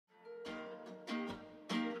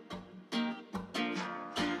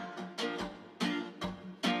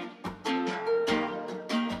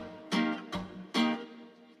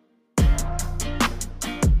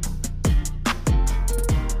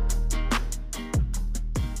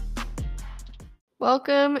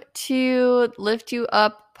Welcome to Lift You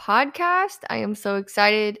Up podcast. I am so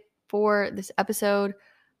excited for this episode.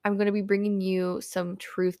 I'm going to be bringing you some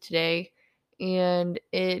truth today, and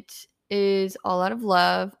it is all out of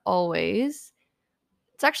love always.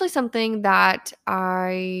 It's actually something that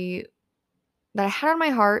I had on my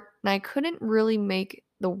heart, and I couldn't really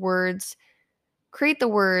create the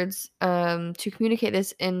words to communicate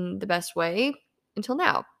this in the best way until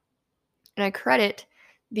now. And I credit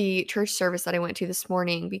the church service that I went to this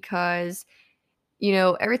morning because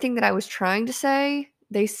everything that I was trying to say,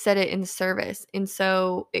 they said it in the service. And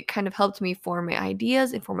so it kind of helped me form my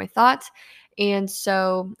ideas and form my thoughts. And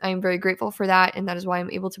so I'm very grateful for that. And that is why I'm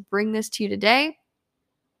able to bring this to you today.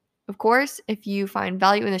 Of course, if you find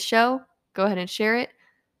value in the show, go ahead and share it.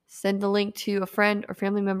 Send the link to a friend or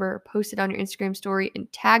family member, post it on your Instagram story, and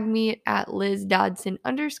tag me at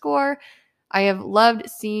LizDodson_. I have loved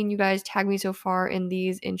seeing you guys tag me so far in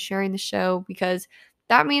these and sharing the show because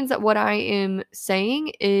that means that what I am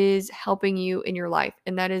saying is helping you in your life.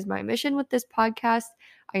 And that is my mission with this podcast.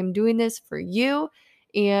 I am doing this for you.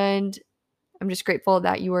 And I'm just grateful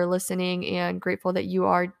that you are listening and grateful that you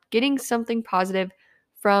are getting something positive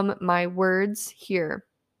from my words here.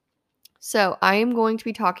 So I am going to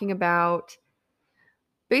be talking about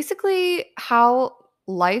basically how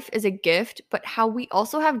life is a gift, but how we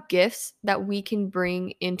also have gifts that we can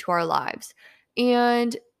bring into our lives.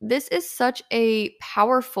 And this is such a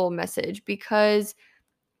powerful message because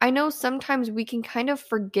I know sometimes we can kind of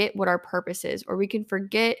forget what our purpose is, or we can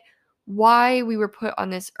forget why we were put on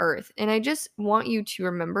this earth. And I just want you to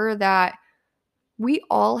remember that we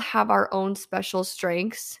all have our own special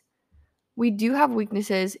strengths. We do have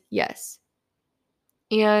weaknesses, yes.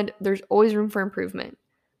 And there's always room for improvement.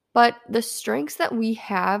 But the strengths that we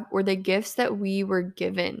have or the gifts that we were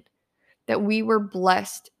given, that we were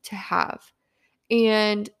blessed to have.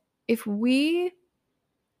 And if we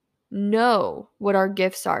know what our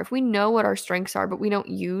gifts are, if we know what our strengths are, but we don't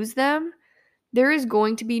use them, there is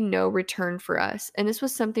going to be no return for us. And this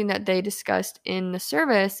was something that they discussed in the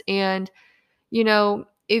service. And,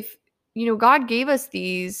 if, God gave us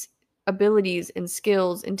these abilities and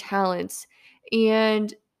skills and talents,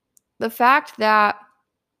 and the fact that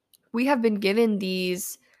we have been given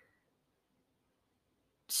these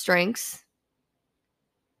strengths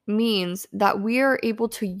means that we are able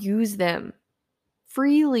to use them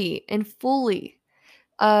freely and fully.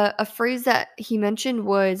 A phrase that he mentioned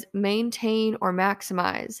was maintain or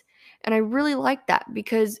maximize. And I really like that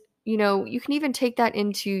because, you can even take that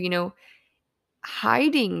into,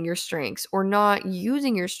 hiding your strengths or not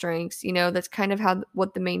using your strengths. That's kind of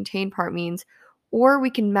what the maintain part means. Or we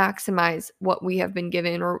can maximize what we have been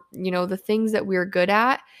given or, the things that we're good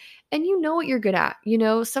at. And you know what you're good at.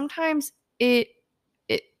 Sometimes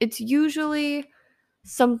it's usually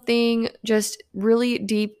something just really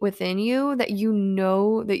deep within you that you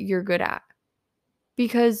know that you're good at.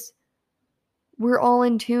 Because we're all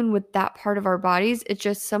in tune with that part of our bodies. It's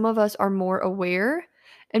just some of us are more aware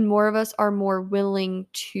and more of us are more willing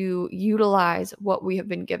to utilize what we have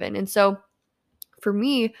been given. And so for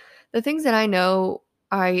me, the things that I know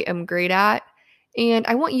I am great at, and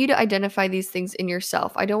I want you to identify these things in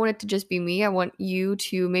yourself. I don't want it to just be me. I want you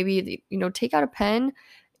to maybe, take out a pen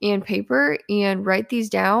and paper and write these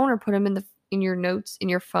down or put them in your notes in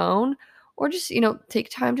your phone, or just, take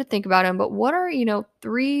time to think about them. But what are,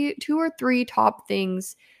 two or three top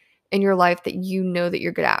things in your life that you know that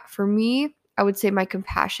you're good at? For me, I would say my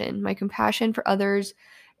compassion for others,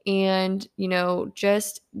 and,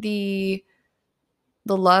 just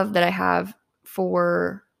the love that I have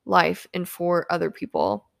for life and for other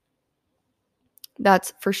people.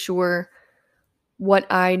 That's for sure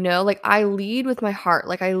what I know. Like, I lead with my heart.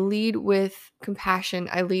 Like, I lead with compassion.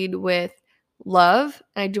 I lead with love.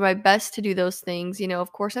 And I do my best to do those things.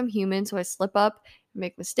 Of course, I'm human, so I slip up,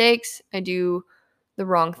 make mistakes. I do the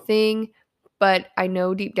wrong thing. But I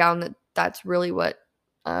know deep down that that's really what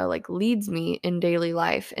leads me in daily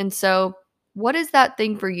life. And so what is that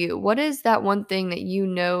thing for you? What is that one thing that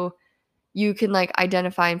you can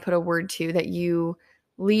identify and put a word to that you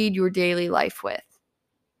lead your daily life with?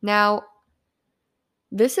 Now,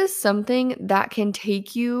 this is something that can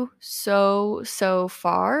take you so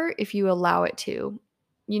far if you allow it to.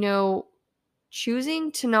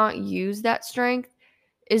 Choosing to not use that strength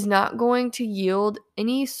is not going to yield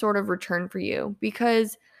any sort of return for you,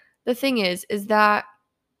 because the thing is that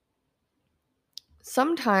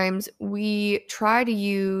sometimes we try to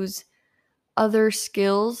use other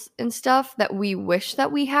skills and stuff that we wish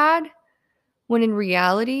that we had, when in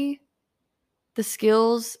reality, the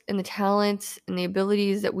skills and the talents and the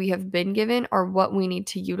abilities that we have been given are what we need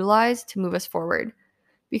to utilize to move us forward.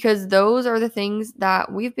 because those are the things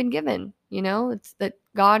that we've been given, it's that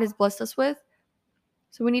God has blessed us with.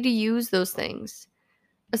 So we need to use those things,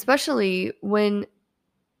 especially when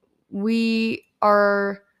we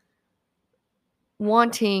are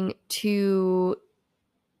wanting to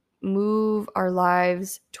move our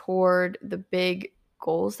lives toward the big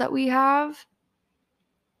goals that we have,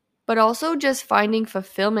 but also just finding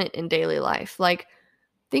fulfillment in daily life. Like,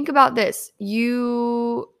 think about this.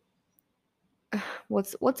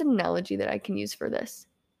 What's an analogy that I can use for this?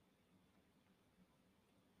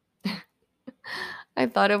 I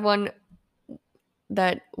thought of one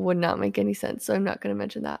that would not make any sense, so I'm not going to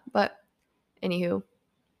mention that. But anywho,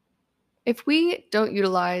 if we don't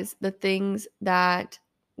utilize the things that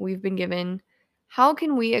we've been given, how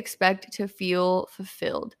can we expect to feel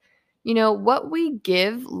fulfilled? What we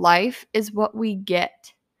give life is what we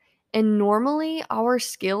get. And normally our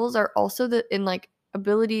skills are also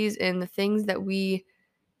abilities and the things that we,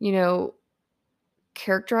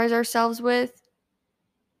 characterize ourselves with,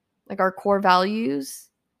 like our core values.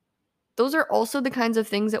 Those are also the kinds of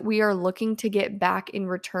things that we are looking to get back in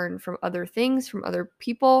return from other things, from other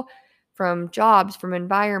people, from jobs, from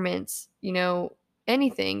environments,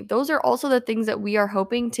 anything. Those are also the things that we are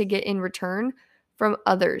hoping to get in return from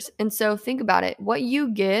others. And so think about it. What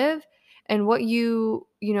you give and what you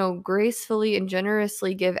gracefully and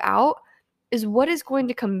generously give out is what is going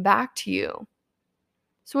to come back to you.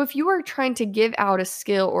 So if you are trying to give out a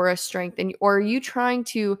skill or a strength, or you're trying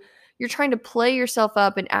to play yourself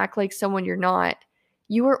up and act like someone you're not,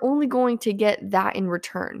 you are only going to get that in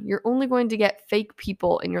return. You're only going to get fake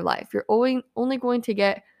people in your life. You're only going to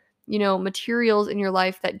get, materials in your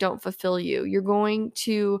life that don't fulfill you. You're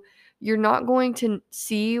not going to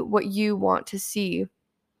see what you want to see.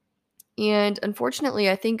 And unfortunately,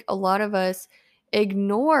 I think a lot of us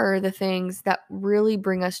ignore the things that really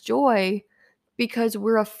bring us joy because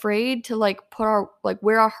we're afraid to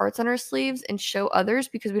wear our hearts on our sleeves and show others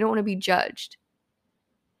because we don't want to be judged.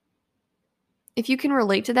 If you can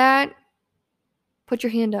relate to that, put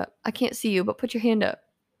your hand up. I can't see you, but put your hand up.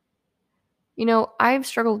 I've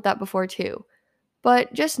struggled with that before too.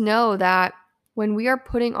 But just know that when we are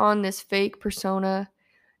putting on this fake persona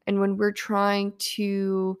and when we're trying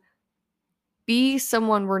to be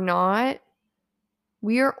someone we're not,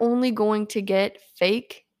 we are only going to get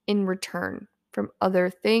fake in return from other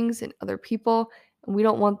things and other people. And we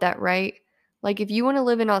don't want that, right? Like, if you want to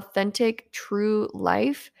live an authentic, true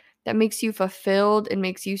life that makes you fulfilled and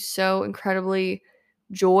makes you so incredibly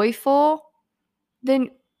joyful,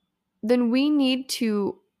 then we need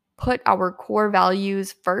to put our core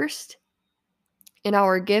values first and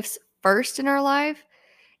our gifts first in our life.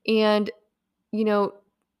 And,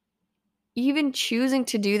 even choosing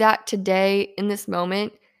to do that today in this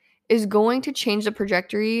moment is going to change the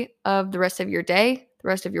trajectory of the rest of your day, the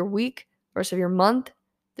rest of your week, the rest of your month,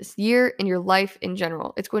 this year, and your life in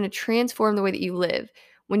general. It's going to transform the way that you live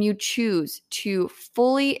when you choose to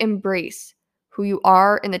fully embrace who you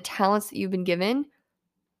are and the talents that you've been given,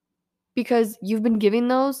 because you've been given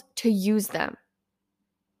those to use them.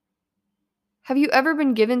 Have you ever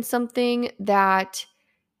been given something that,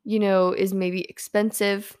 is maybe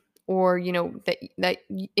expensive, or that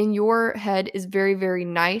in your head is very, very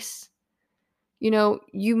nice?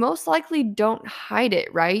 You most likely don't hide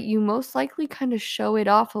it, right? You most likely kind of show it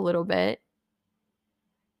off a little bit,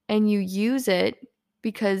 and you use it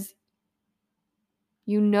because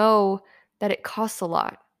you know that it costs a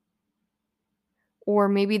lot, or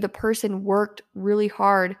maybe the person worked really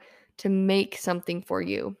hard to make something for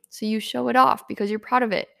you, so you show it off because you're proud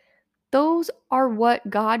of it. Those are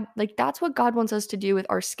that's what God wants us to do with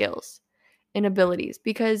our skills and abilities,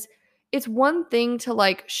 because it's one thing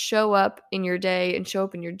to show up in your day and show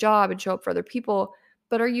up in your job and show up for other people,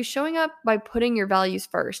 but are you showing up by putting your values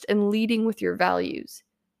first and leading with your values?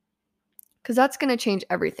 Because that's going to change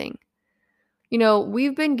everything.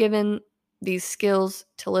 We've been given these skills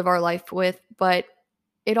to live our life with, but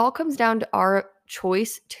it all comes down to our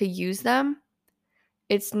choice to use them.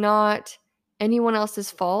 It's not anyone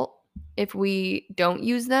else's fault if we don't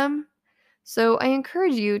use them. So I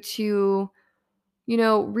encourage you to,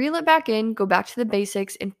 reel it back in, go back to the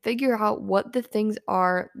basics, and figure out what the things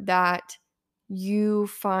are that you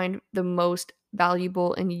find the most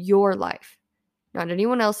valuable in your life. Not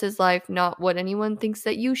anyone else's life, not what anyone thinks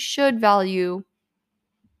that you should value.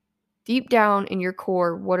 Deep down in your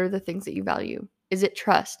core, what are the things that you value? Is it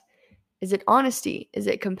trust? Is it honesty? Is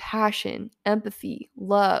it compassion, empathy,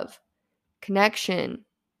 love, connection?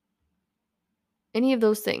 Any of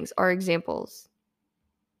those things are examples.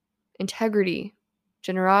 Integrity,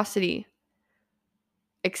 generosity,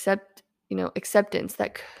 acceptance,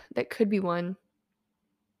 that could be one.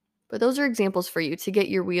 But those are examples for you to get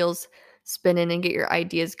your wheels spinning and get your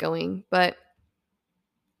ideas going. But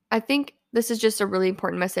I think this is just a really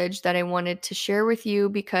important message that I wanted to share with you,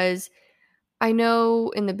 because I know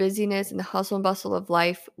in the busyness and the hustle and bustle of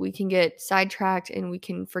life, we can get sidetracked and we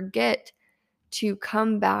can forget to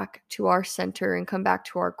come back to our center and come back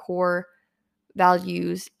to our core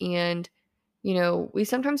values. And, we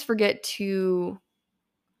sometimes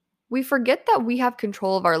we forget that we have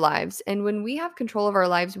control of our lives. And when we have control of our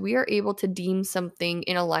lives, we are able to deem something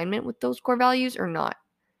in alignment with those core values or not.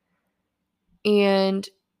 And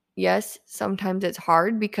yes, sometimes it's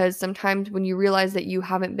hard, because sometimes when you realize that you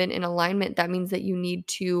haven't been in alignment, that means that you need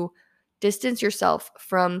to distance yourself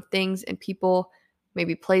from things and people,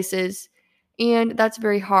 maybe places, and that's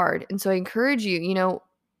very hard. And so I encourage you,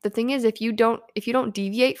 the thing is, if you don't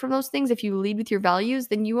deviate from those things, if you lead with your values,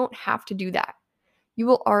 then you won't have to do that. You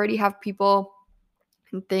will already have people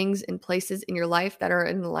and things and places in your life that are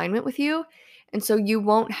in alignment with you. And so you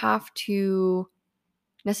won't have to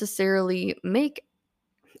necessarily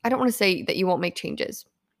I don't want to say that you won't make changes,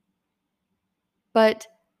 but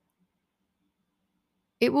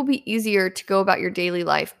it will be easier to go about your daily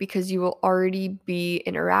life because you will already be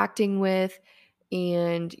interacting with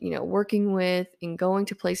and, working with and going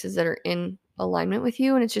to places that are in alignment with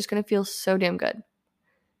you. And it's just going to feel so damn good.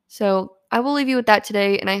 So I will leave you with that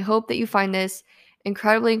today. And I hope that you find this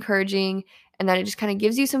incredibly encouraging and that it just kind of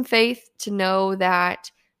gives you some faith to know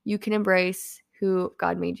that you can embrace who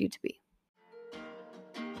God made you to be.